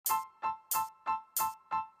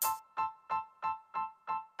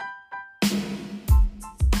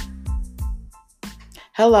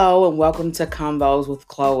Hello and welcome to Convos with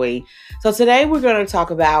Chloe. So today we're going to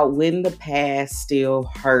talk about when the past still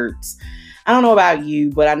hurts. I don't know about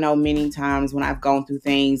you, but I know many times when I've gone through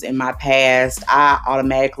things in my past, I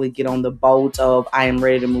automatically get on the boat of I am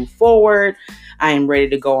ready to move forward. I am ready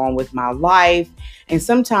to go on with my life. And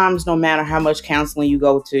sometimes no matter how much counseling you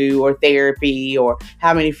go to or therapy or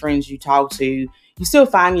how many friends you talk to, you still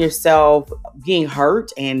find yourself being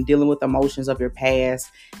hurt and dealing with emotions of your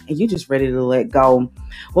past and you're just ready to let go.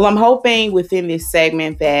 Well, I'm hoping within this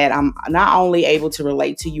segment that I'm not only able to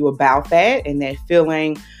relate to you about that and that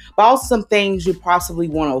feeling, but also some things you possibly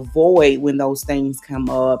want to avoid when those things come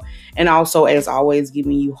up. And also, as always,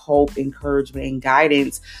 giving you hope, encouragement, and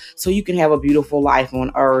guidance so you can have a beautiful life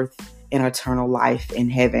on earth and eternal life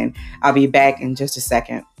in heaven. I'll be back in just a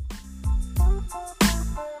second.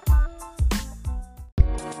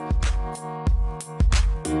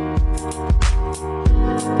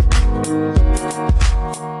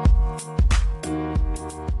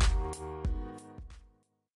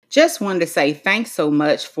 Just wanted to say thanks so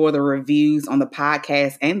much for the reviews on the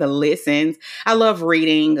podcast and the listens. I love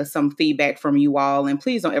reading some feedback from you all, and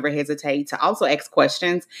please don't ever hesitate to also ask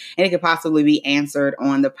questions, and it could possibly be answered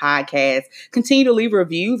on the podcast. Continue to leave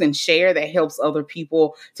reviews and share. That helps other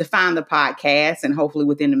people to find the podcast, and hopefully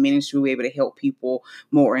within the ministry, we're able to help people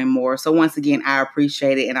more and more. So once again, I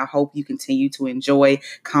appreciate it, and I hope you continue to enjoy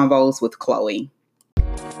Convos with Chloe.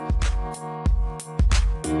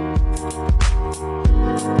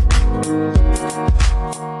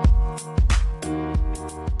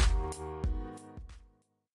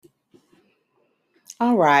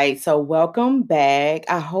 All right, so welcome back.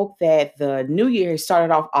 I hope that the new year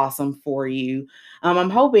started off awesome for you. I'm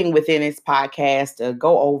hoping within this podcast to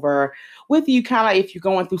go over with you kind of if you're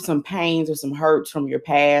going through some pains or some hurts from your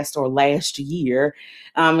past or last year.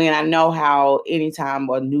 And I know how anytime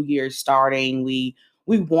a new year is starting, we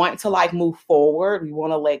want to like move forward. We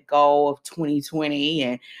want to let go of 2020,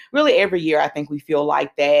 and really every year I think we feel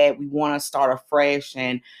like that. We want to start afresh,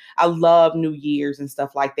 and I love New Year's and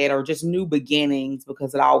stuff like that, or just new beginnings,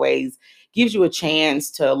 because it always gives you a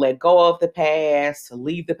chance to let go of the past, to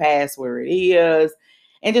leave the past where it is,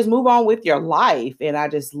 and just move on with your life. And I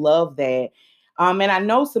just love that. And I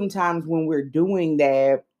know sometimes when we're doing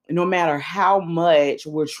that, no matter how much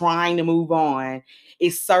we're trying to move on,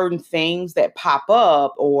 it's certain things that pop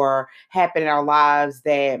up or happen in our lives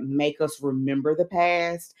that make us remember the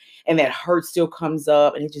past, and that hurt still comes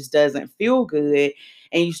up and it just doesn't feel good,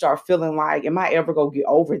 and you start feeling like, am I ever going to get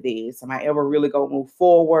over this? Am I ever really going to move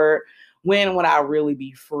forward? When would I really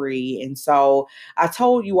be free? And so I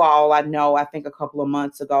told you all, I think a couple of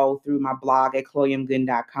months ago through my blog at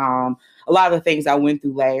chloemgunn.com, a lot of the things I went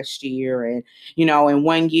through last year. And, in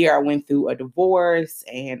one year I went through a divorce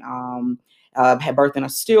and, had birth in a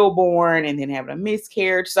stillborn, and then having a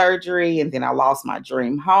miscarriage surgery. And then I lost my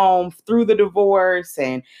dream home through the divorce.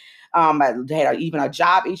 And I had even a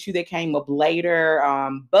job issue that came up later.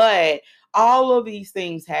 But all of these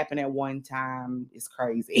things happen at one time. It's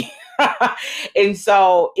crazy. And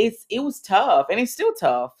so it was tough, and it's still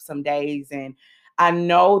tough some days. And I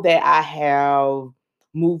know that I have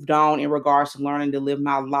moved on in regards to learning to live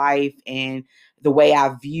my life, and the way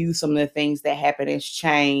I view some of the things that happened has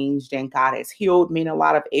changed, and God has healed me in a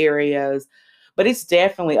lot of areas. But it's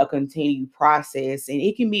definitely a continued process, and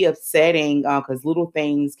it can be upsetting because little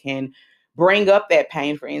things can bring up that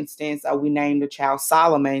pain. For instance, we named the child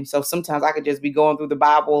Solomon. So sometimes I could just be going through the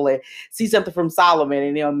Bible and see something from Solomon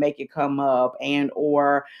and it'll make it come up. And,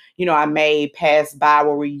 or, I may pass by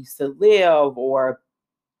where we used to live, or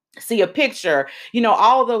see a picture,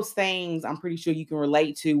 all those things. I'm pretty sure you can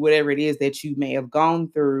relate to whatever it is that you may have gone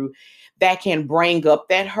through that can bring up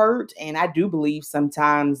that hurt. And I do believe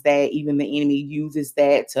sometimes that even the enemy uses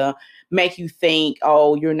that to make you think,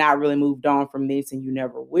 oh, you're not really moved on from this and you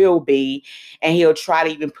never will be. And he'll try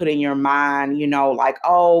to even put in your mind, like,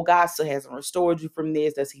 oh, God still hasn't restored you from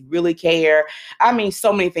this. Does he really care? I mean,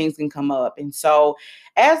 so many things can come up. And so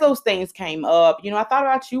as those things came up, I thought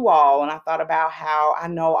about you all, and I thought about how I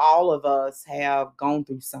know all of us have gone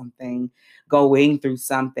through something, going through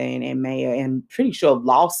something, and pretty sure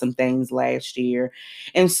lost some things last year.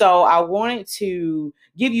 And so I wanted to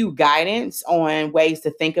give you guidance on ways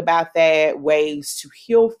to think about that, ways to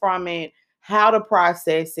heal from it, how to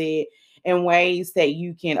process it, and ways that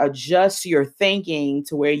you can adjust your thinking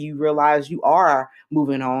to where you realize you are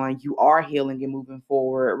moving on, you are healing and moving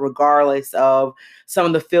forward, regardless of some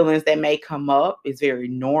of the feelings that may come up. Is very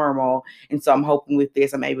normal. And so I'm hoping with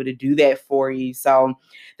this, I'm able to do that for you. So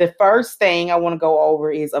the first thing I want to go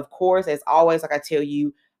over is, of course, as always, like I tell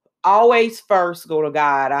you, always first go to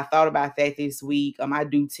God. I thought about that this week. I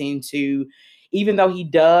do tend to, even though he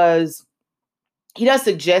does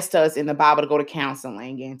suggest us in the Bible to go to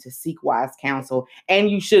counseling and to seek wise counsel, and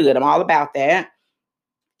you should. I'm all about that.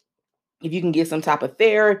 If you can get some type of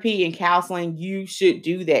therapy and counseling, you should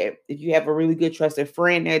do that. If you have a really good trusted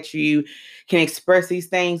friend that you can express these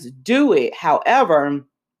things, do it. However,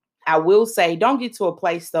 I will say, don't get to a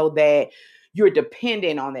place though that you're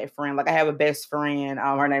dependent on that friend. Like I have a best friend,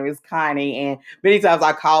 her name is Connie, and many times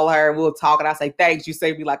I call her and we'll talk, and I say, "Thanks, you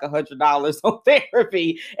saved me like $100 on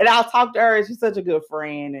therapy." And I'll talk to her, and she's such a good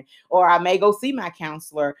friend. Or I may go see my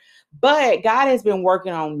counselor. But God has been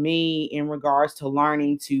working on me in regards to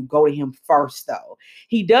learning to go to Him first, though.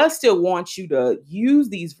 He does still want you to use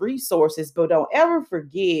these resources, but don't ever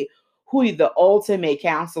forget who the ultimate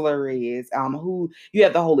counselor is, who you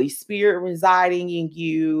have the Holy Spirit residing in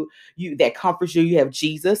you that comforts you. You have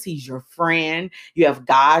Jesus, He's your friend. You have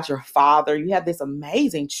God, your Father. You have this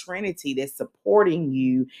amazing Trinity that's supporting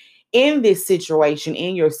you in this situation,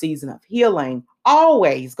 in your season of healing.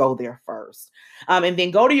 Always go there first. And then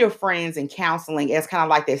go to your friends and counseling as kind of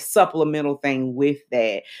like that supplemental thing with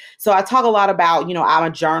that. So I talk a lot about, I'm a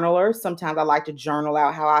journaler. Sometimes I like to journal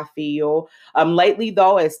out how I feel. Lately,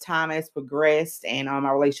 though, as time has progressed and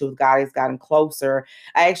my relationship with God has gotten closer,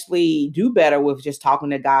 I actually do better with just talking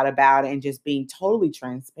to God about it and just being totally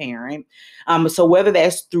transparent. So whether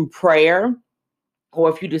that's through prayer, or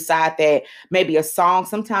if you decide that maybe a song,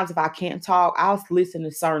 sometimes if I can't talk, I'll listen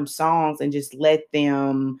to certain songs and just let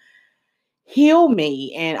them heal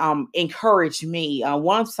me and encourage me.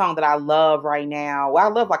 One song that I love right now, well, I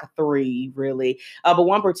love like a three really, but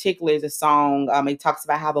one particular is a song. It talks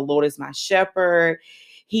about how the Lord is my shepherd.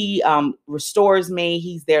 He restores me.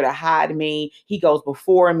 He's there to hide me. He goes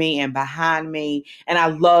before me and behind me. And I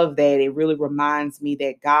love that. It really reminds me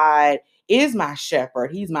that God is my shepherd.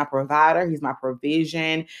 He's my provider. He's my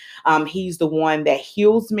provision. He's the one that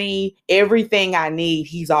heals me. Everything I need,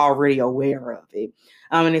 He's already aware of it.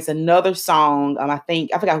 And it's another song. I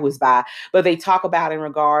forgot who it's by, but they talk about in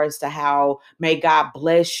regards to how may God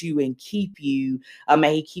bless you and keep you.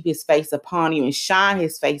 May He keep His face upon you and shine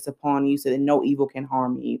His face upon you so that no evil can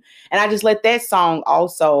harm you. And I just let that song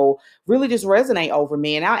also really just resonate over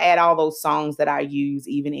me. And I'll add all those songs that I use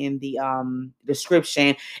even in the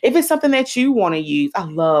description. If it's something that you want to use, I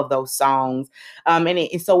love those songs.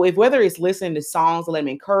 And so if whether it's listening to songs to let them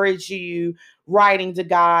encourage you, writing to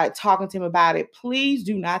God, talking to Him about it, please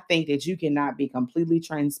do not think that you cannot be completely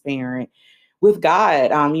transparent with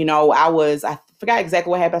God. I forgot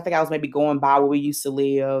exactly what happened. I think I was maybe going by where we used to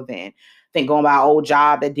live, and I think going by an old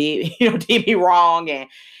job that did me wrong. And,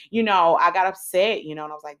 I got upset, and I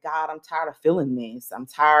was like, God, I'm tired of feeling this. I'm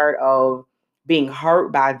tired of being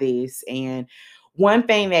hurt by this. And one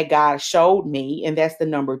thing that God showed me, and that's the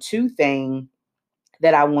number two thing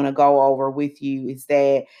that I want to go over with you, is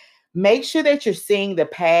that make sure that you're seeing the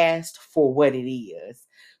past for what it is.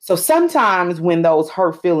 So sometimes when those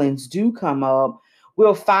hurt feelings do come up,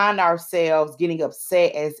 we'll find ourselves getting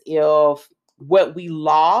upset as if what we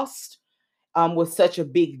lost was such a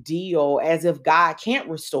big deal, as if God can't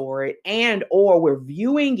restore it, and or we're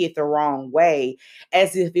viewing it the wrong way,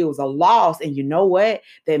 as if it was a loss. And you know what?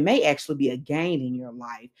 There may actually be a gain in your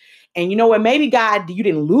life. And you know what? Maybe God, you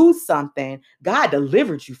didn't lose something. God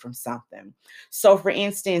delivered you from something. So for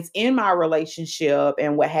instance, in my relationship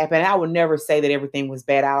and what happened, I would never say that everything was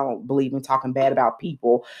bad. I don't believe in talking bad about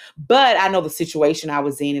people, but I know the situation I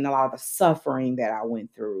was in and a lot of the suffering that I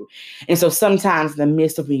went through. And so sometimes in the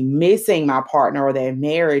midst of me missing my partner or that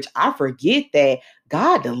marriage, I forget that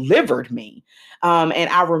God delivered me. And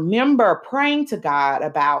I remember praying to God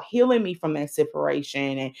about healing me from that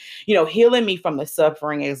separation and, healing me from the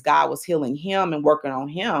suffering as God was healing him and working on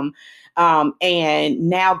him. And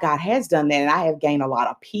now God has done that. And I have gained a lot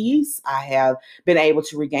of peace. I have been able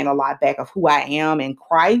to regain a lot back of who I am in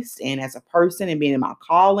Christ and as a person and being in my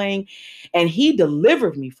calling. And He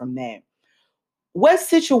delivered me from that. What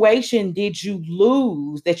situation did you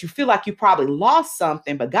lose that you feel like you probably lost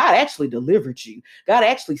something, but God actually delivered you? God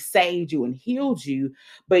actually saved you and healed you,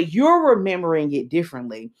 but you're remembering it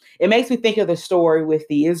differently. It makes me think of the story with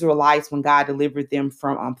the Israelites when God delivered them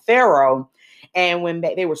from Pharaoh. And when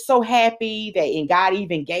they were so happy and God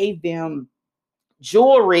even gave them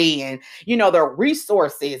jewelry and their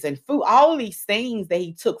resources and food, all of these things that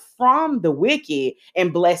He took from the wicked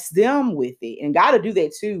and blessed them with it. And God will do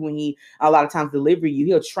that too. When He a lot of times deliver you,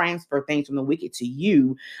 He'll transfer things from the wicked to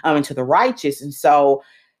you, and to the righteous. And so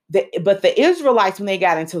but the Israelites, when they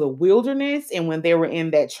got into the wilderness and when they were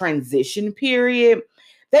in that transition period,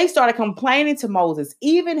 They started complaining to Moses,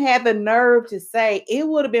 even had the nerve to say it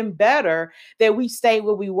would have been better that we stayed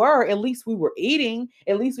where we were. At least we were eating.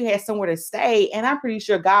 At least we had somewhere to stay. And I'm pretty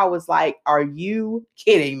sure God was like, are you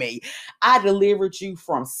kidding me? I delivered you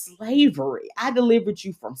from slavery. I delivered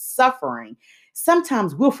you from suffering.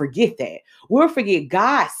 Sometimes we'll forget that. We'll forget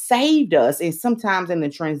God saved us. And sometimes in the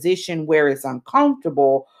transition where it's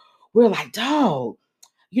uncomfortable, we're like, dog,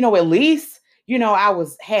 at least, I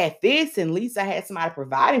had this, and at least I had somebody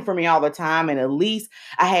providing for me all the time. And at least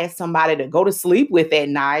I had somebody to go to sleep with at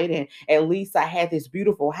night. And at least I had this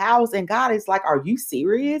beautiful house. And God is like, are you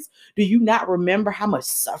serious? Do you not remember how much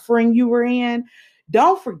suffering you were in?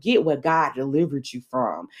 Don't forget what God delivered you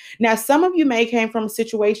from. Now, some of you may came from a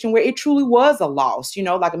situation where it truly was a loss,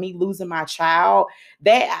 like me losing my child.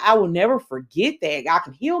 That I will never forget that. God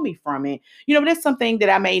can heal me from it. But that's something that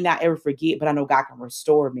I may not ever forget, but I know God can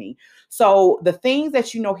restore me. So the things that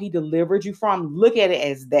He delivered you from, look at it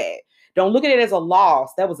as that. Don't look at it as a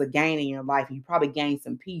loss. That was a gain in your life. You probably gained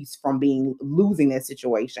some peace from losing that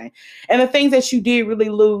situation. And the things that you did really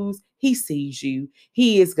lose, He sees you.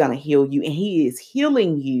 He is going to heal you, and He is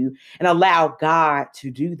healing you, and allow God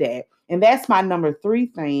to do that. And that's my number 3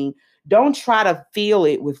 thing. Don't try to fill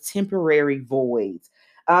it with temporary voids.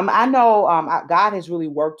 I know God has really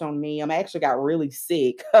worked on me. I actually got really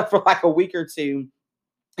sick for like a week or two.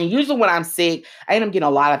 And usually when I'm sick, I end up getting a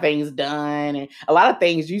lot of things done. And a lot of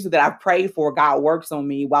things usually that I've prayed for, God works on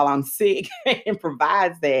me while I'm sick and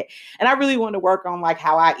provides that. And I really want to work on like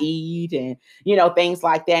how I eat and, things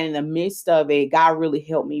like that. In the midst of it, God really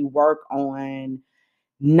helped me work on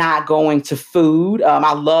not going to food.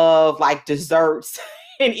 I love like desserts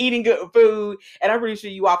and eating good food. And I'm pretty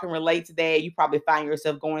sure you all can relate to that. You probably find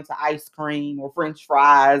yourself going to ice cream or French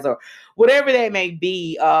fries or whatever that may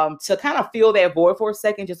be, to kind of fill that void for a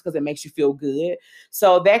second, just because it makes you feel good.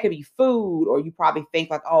 So that could be food, or you probably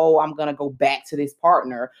think like, oh, I'm going to go back to this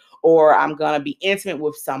partner, or I'm going to be intimate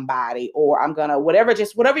with somebody, or I'm going to whatever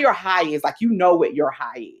your high is, like, what your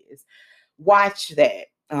high is. Watch that.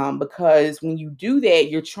 Because when you do that,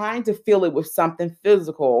 you're trying to fill it with something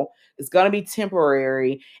physical. It's going to be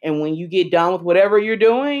temporary. And when you get done with whatever you're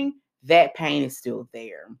doing, that pain is still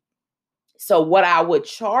there. So what I would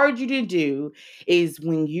charge you to do is,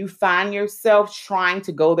 when you find yourself trying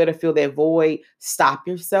to go there to fill that void, stop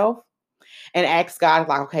yourself and ask God,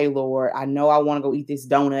 like, okay, Lord, I know I want to go eat this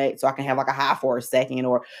donut so I can have like a high for a second,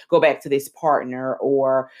 or go back to this partner,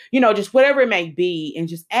 or, just whatever it may be. And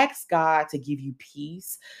just ask God to give you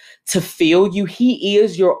peace, to fill you. He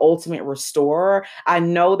is your ultimate restorer. I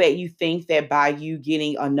know that you think that by you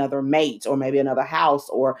getting another mate, or maybe another house,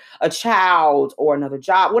 or a child, or another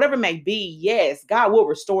job, whatever it may be, yes, God will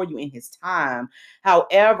restore you in His time.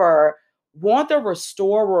 However, want the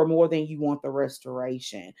restorer more than you want the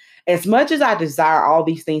restoration. As much as I desire all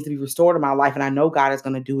these things to be restored in my life, and I know God is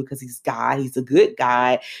going to do it because He's God, He's a good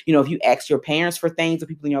God. If you ask your parents for things, or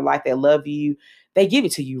people in your life that love you, they give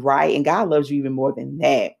it to you, right? And God loves you even more than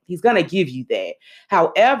that. He's going to give you that.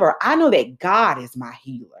 However, I know that God is my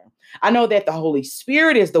healer. I know that the Holy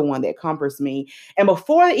Spirit is the one that comforts me. And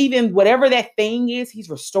before even whatever that thing is He's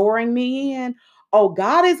restoring me in, oh,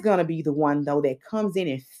 God is going to be the one, though, that comes in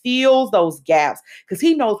and fills those gaps, because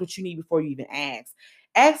He knows what you need before you even ask.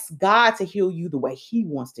 Ask God to heal you the way He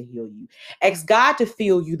wants to heal you. Ask God to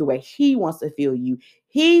fill you the way He wants to fill you.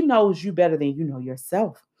 He knows you better than you know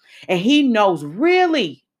yourself. And He knows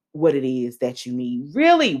really what it is that you need,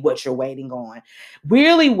 really what you're waiting on,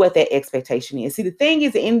 really what that expectation is. See, the thing is,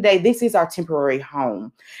 at the end of the day, this is our temporary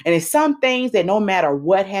home. And it's some things that no matter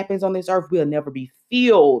what happens on this earth, we'll never be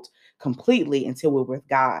filled completely until we're with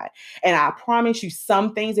God. And I promise you,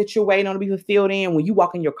 some things that you're waiting on to be fulfilled in, when you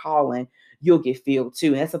walk in your calling, you'll get filled too.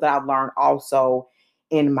 And that's something I've learned also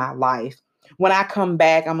in my life. When I come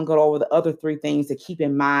back, I'm going to go over the other 3 things to keep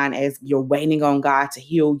in mind as you're waiting on God to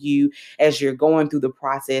heal you, as you're going through the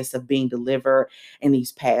process of being delivered in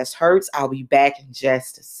these past hurts. I'll be back in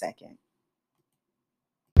just a second.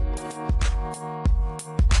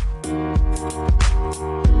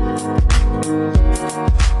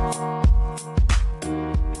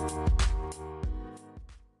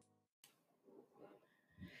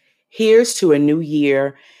 Here's to a new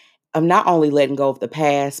year of not only letting go of the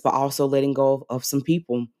past, but also letting go of some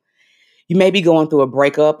people. You may be going through a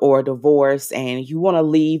breakup or a divorce, and you want to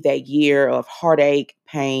leave that year of heartache,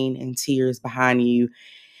 pain, and tears behind you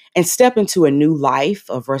and step into a new life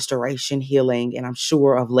of restoration, healing, and I'm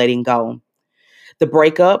sure of letting go. The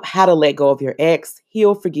breakup, How to Let Go of Your Ex,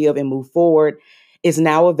 Heal, Forgive, and Move Forward, is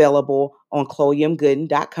now available on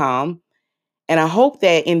chloemgooden.com. And I hope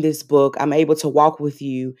that in this book, I'm able to walk with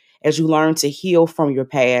you as you learn to heal from your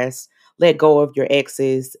past, let go of your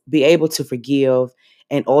exes, be able to forgive,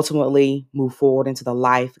 and ultimately move forward into the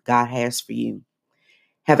life God has for you.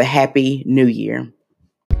 Have a happy new year.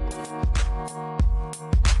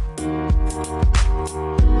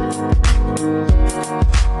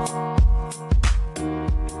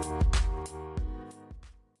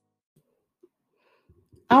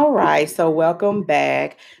 All right, so welcome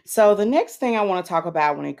back. So the next thing I want to talk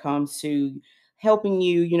about when it comes to helping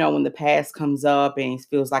you, when the past comes up and it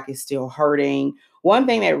feels like it's still hurting, one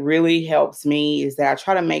thing that really helps me is that I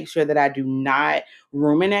try to make sure that I do not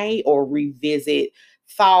ruminate or revisit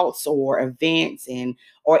thoughts or events and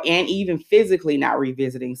even physically not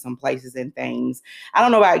revisiting some places and things. I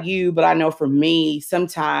don't know about you, but I know for me,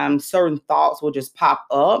 sometimes certain thoughts will just pop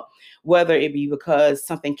up, whether it be because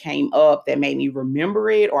something came up that made me remember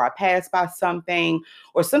it, or I passed by something,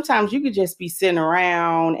 or sometimes you could just be sitting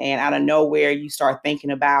around and out of nowhere you start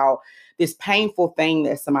thinking about this painful thing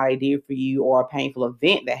that somebody did for you or a painful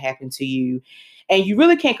event that happened to you. And you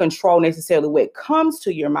really can't control necessarily what comes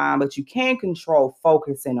to your mind, but you can control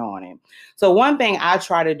focusing on it. So, one thing I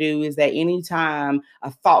try to do is that anytime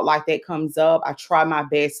a thought like that comes up, I try my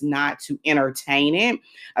best not to entertain it.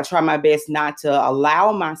 I try my best not to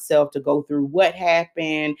allow myself to go through what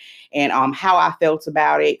happened and how I felt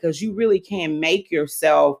about it, because you really can make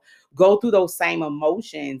yourself go through those same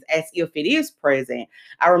emotions as if it is present.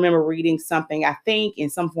 I remember reading something, I think in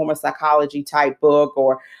some form of psychology type book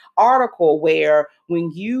or article, where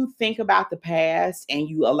when you think about the past and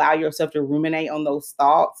you allow yourself to ruminate on those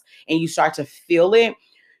thoughts and you start to feel it,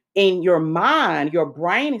 in your mind, your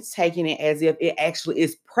brain is taking it as if it actually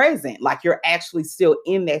is present, like you're actually still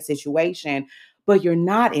in that situation, but you're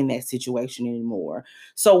not in that situation anymore.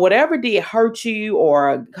 So, whatever did hurt you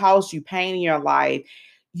or caused you pain in your life,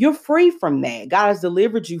 you're free from that. God has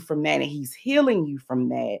delivered you from that and He's healing you from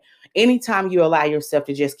that. Anytime you allow yourself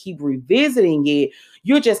to just keep revisiting it,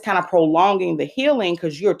 you're just kind of prolonging the healing,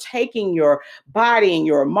 because you're taking your body and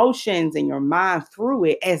your emotions and your mind through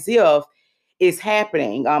it as if is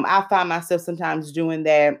happening. I find myself sometimes doing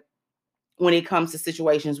that when it comes to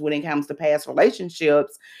situations, when it comes to past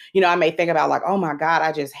relationships. I may think about like, oh my God,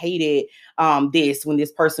 I just hated this when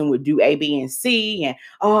this person would do A, B, and C. And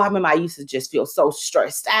I remember I used to just feel so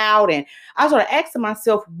stressed out. And I sort of asking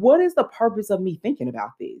myself, what is the purpose of me thinking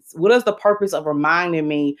about this? What is the purpose of reminding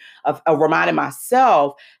me of reminding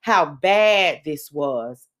myself how bad this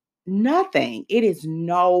was? Nothing. It is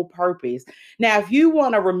no purpose. Now, if you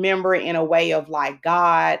want to remember it in a way of like,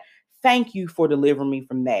 God, thank you for delivering me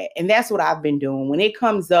from that. And that's what I've been doing. When it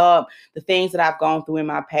comes up, the things that I've gone through in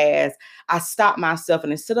my past, I stop myself,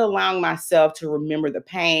 and instead of allowing myself to remember the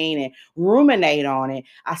pain and ruminate on it,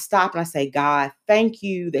 I stop and I say, God, thank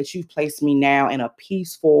you that you've placed me now in a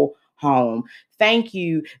peaceful home. Thank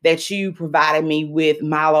you that you provided me with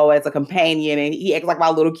Milo as a companion, and he acts like my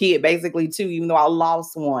little kid basically too, even though I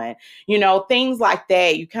lost one. Things like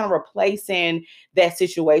that. You kind of replacing that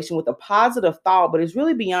situation with a positive thought, but it's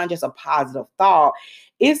really beyond just a positive thought.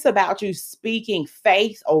 It's about you speaking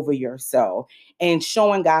faith over yourself and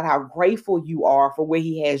showing God how grateful you are for where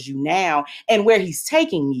He has you now and where He's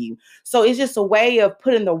taking you. So it's just a way of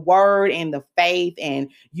putting the word and the faith and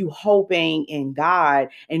you hoping in God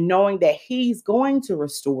and knowing that He's going to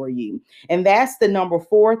restore you. And that's the number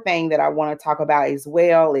 4 thing that I want to talk about as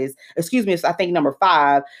well is, excuse me, I think number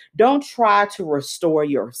 5, don't try to restore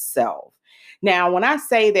yourself. Now, when I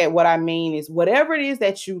say that, what I mean is whatever it is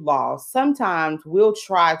that you lost, sometimes we'll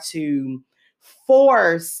try to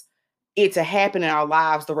force it to happen in our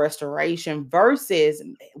lives, the restoration, versus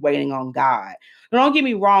waiting on God. Now, don't get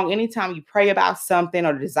me wrong. Anytime you pray about something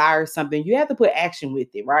or desire something, you have to put action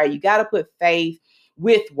with it, right? You got to put faith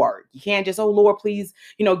with work. You can't just, oh Lord, please,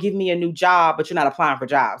 give me a new job, but you're not applying for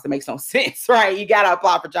jobs. That makes no sense, right? You got to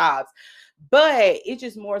apply for jobs. But it's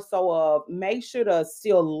just more so of make sure to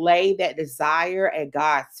still lay that desire at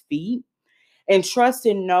God's feet and trust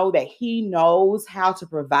and know that He knows how to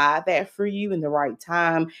provide that for you in the right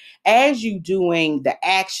time as you doing the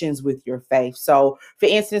actions with your faith. So, for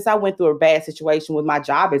instance, I went through a bad situation with my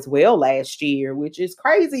job as well last year, which is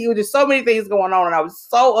crazy. It was just so many things going on, and I was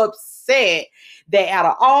so upset that out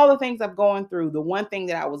of all the things I've gone through, the one thing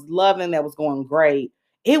that I was loving that was going great,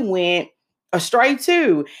 it went astray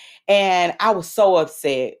too. And I was so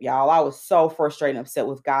upset, y'all. I was so frustrated and upset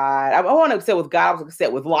with God. I wasn't upset with God, I was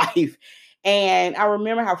upset with life. And I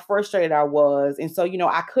remember how frustrated I was. And so,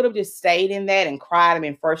 I could have just stayed in that and cried and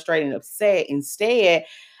been frustrated and upset. Instead,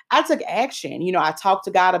 I took action. I talked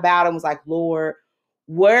to God about it and was like, Lord,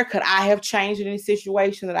 where could I have changed in this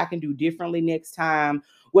situation that I can do differently next time?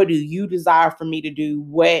 What do you desire for me to do?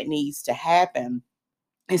 What needs to happen?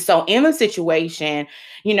 And so in the situation,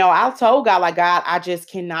 I told God, like, God, I just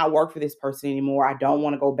cannot work for this person anymore. I don't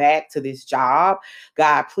want to go back to this job.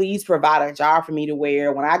 God, please provide a job for me to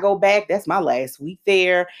where when I go back, that's my last week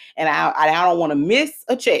there. And I don't want to miss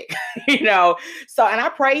a check, you know. So, and I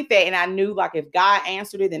prayed that, and I knew, like, if God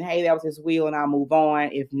answered it, then hey, that was his will and I'll move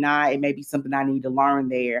on. If not, it may be something I need to learn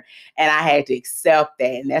there. And I had to accept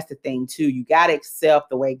that. And that's the thing too. You got to accept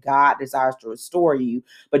the way God desires to restore you,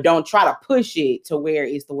 but don't try to push it to where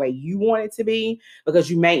it's the way you want it to be, because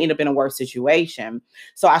you may end up in a worse situation.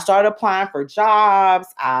 So I started applying for jobs.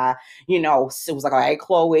 It was like, all right,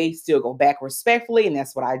 Chloe, still go back respectfully. And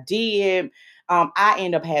that's what I did. I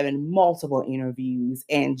end up having multiple interviews.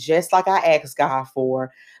 And just like I asked God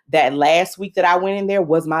for, that last week that I went in there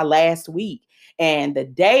was my last week. And the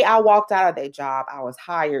day I walked out of that job, I was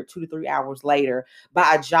hired 2 to 3 hours later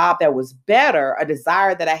by a job that was better, a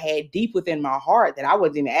desire that I had deep within my heart that I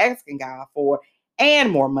wasn't even asking God for, and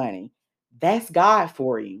more money. That's God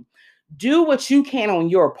for you. Do what you can on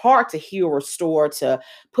your part to heal, restore, to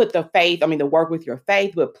put the work with your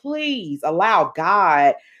faith, but please allow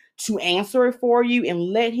God to answer it for you and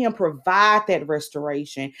let him provide that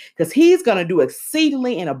restoration, because he's going to do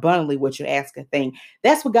exceedingly and abundantly what you ask and think.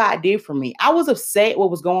 That's what God did for me. I was upset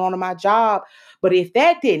what was going on in my job, but if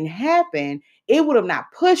that didn't happen, it would have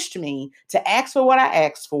not pushed me to ask for what I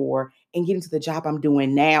asked for and get into the job I'm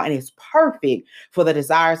doing now. And it's perfect for the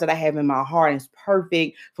desires that I have in my heart. And it's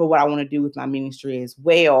perfect for what I want to do with my ministry as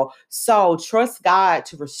well. So trust God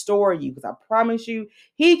to restore you, because I promise you,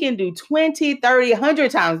 he can do 20, 30,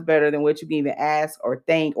 100 times better than what you can even ask or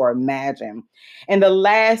think or imagine. And the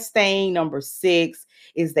last thing, number 6,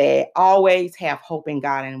 is that always have hope in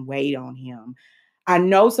God and wait on him. I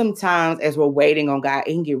know sometimes as we're waiting on God,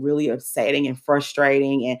 it can get really upsetting and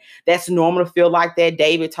frustrating. And that's normal to feel like that.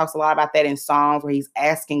 David talks a lot about that in Psalms, where he's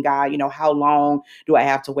asking God, how long do I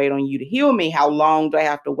have to wait on you to heal me? How long do I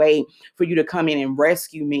have to wait for you to come in and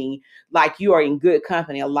rescue me? Like, you are in good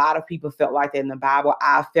company. A lot of people felt like that in the Bible.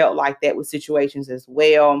 I felt like that with situations as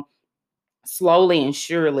well. Slowly and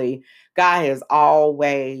surely, God has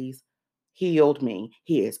always healed me.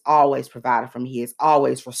 He has always provided for me. He has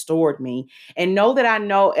always restored me. And know that I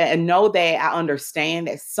understand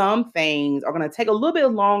that some things are going to take a little bit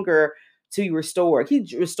longer to be restored. He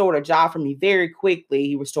restored a job for me very quickly.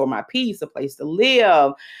 He restored my peace, a place to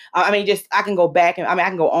live. I can go back and I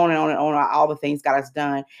can go on and on and on about all the things God has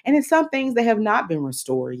done. And then some things that have not been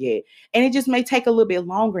restored yet. And it just may take a little bit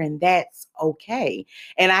longer, and that's okay.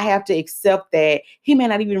 And I have to accept that he may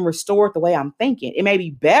not even restore it the way I'm thinking. It may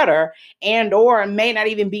be better, and or it may not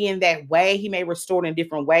even be in that way. He may restore it in a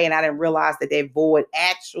different way, and I didn't realize that void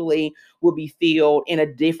actually will be filled in a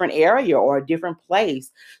different area or a different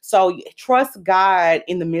place. So trust God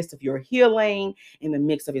in the midst of your healing, in the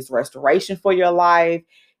midst of his restoration for your life.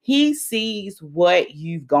 He sees what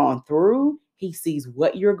you've gone through. He sees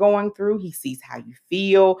what you're going through. He sees how you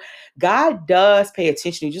feel. God does pay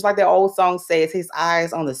attention to you. Just like that old song says, his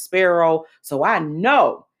eyes on the sparrow. So I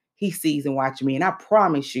know he sees and watches me. And I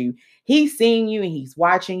promise you, he's seeing you and he's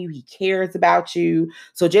watching you. He cares about you.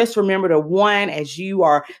 So just remember to, one, as you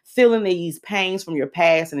are feeling these pains from your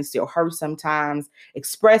past and it still hurts sometimes,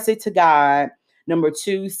 express it to God. Number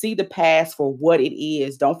 2, see the past for what it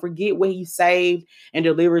is. Don't forget what he saved and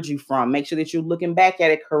delivered you from. Make sure that you're looking back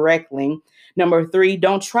at it correctly. Number 3,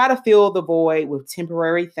 don't try to fill the void with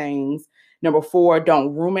temporary things. Number 4,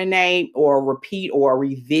 don't ruminate or repeat or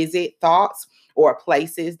revisit thoughts or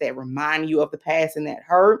places that remind you of the past and that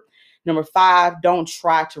hurt. Number 5, don't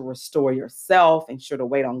try to restore yourself. Ensure to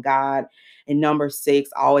wait on God. And number 6,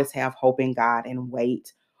 always have hope in God and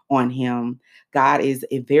wait on him. God is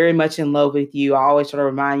very much in love with you. I always try to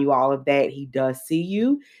remind you all of that. He does see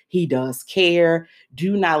you. He does care.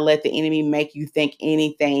 Do not let the enemy make you think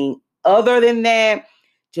anything other than that.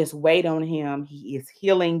 Just wait on him. He is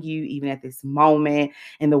healing you even at this moment.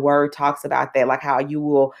 And the word talks about that, like how you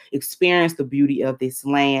will experience the beauty of this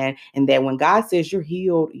land. And that when God says you're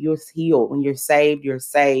healed, you're healed. When you're saved, you're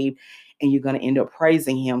saved. And you're going to end up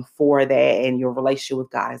praising him for that. And your relationship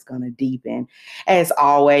with God is going to deepen. As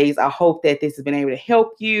always, I hope that this has been able to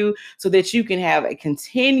help you so that you can have a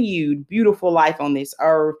continued beautiful life on this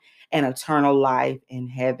earth and eternal life in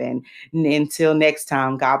heaven. And until next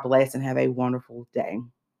time, God bless and have a wonderful day.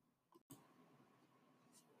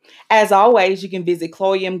 As always, you can visit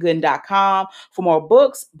chloemgooden.com for more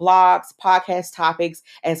books, blogs, podcast topics,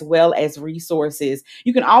 as well as resources.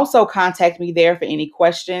 You can also contact me there for any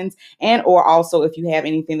questions and or also if you have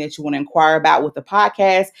anything that you want to inquire about with the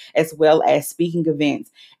podcast, as well as speaking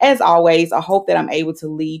events. As always, I hope that I'm able to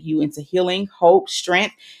lead you into healing, hope,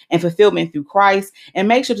 strength, and fulfillment through Christ. And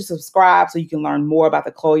make sure to subscribe so you can learn more about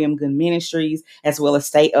the Chloe M. Gooden Ministries, as well as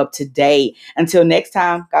stay up to date. Until next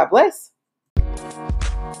time, God bless.